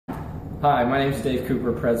Hi, my name is Dave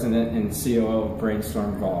Cooper, President and COO of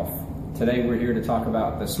Brainstorm Golf. Today we're here to talk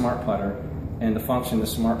about the Smart Putter and the function the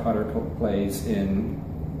Smart Putter plays in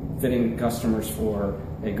fitting customers for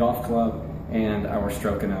a golf club and our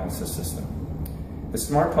stroke analysis system. The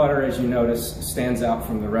Smart Putter, as you notice, stands out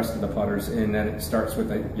from the rest of the putters in that it starts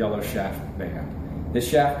with a yellow shaft band. This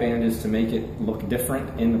shaft band is to make it look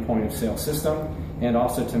different in the point of sale system and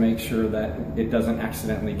also to make sure that it doesn't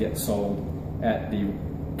accidentally get sold at the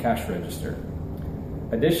cash register.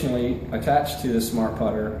 Additionally, attached to the Smart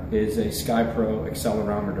Putter is a SkyPro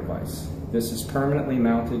accelerometer device. This is permanently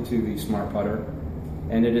mounted to the Smart Putter,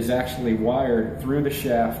 and it is actually wired through the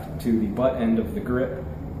shaft to the butt end of the grip,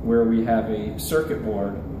 where we have a circuit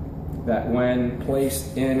board that, when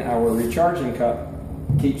placed in our recharging cup,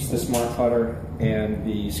 keeps the Smart Putter and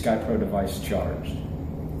the SkyPro device charged.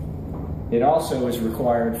 It also is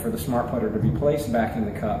required for the Smart Putter to be placed back in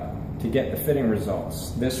the cup to get the fitting results.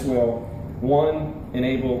 This will, one,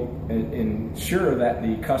 ensure that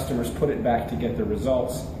the customers put it back to get the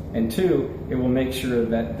results, and two, it will make sure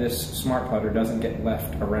that this Smart Putter doesn't get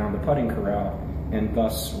left around the putting corral and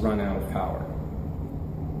thus run out of power.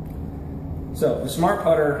 So the Smart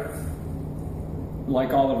Putter,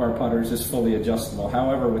 like all of our putters, is fully adjustable.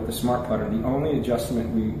 However, with the Smart Putter, the only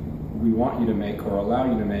adjustment we want you to make or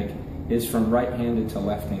allow you to make is from right-handed to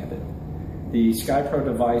left-handed. The SkyPro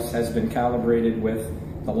device has been calibrated with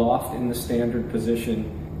the loft in the standard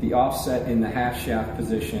position, the offset in the half shaft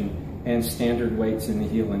position, and standard weights in the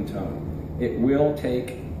heel and toe. It will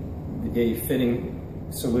take a fitting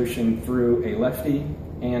solution through a lefty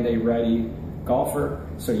and a righty golfer,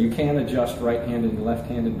 so you can adjust right-handed and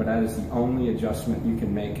left-handed, but that is the only adjustment you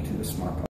can make to the Smart Putter.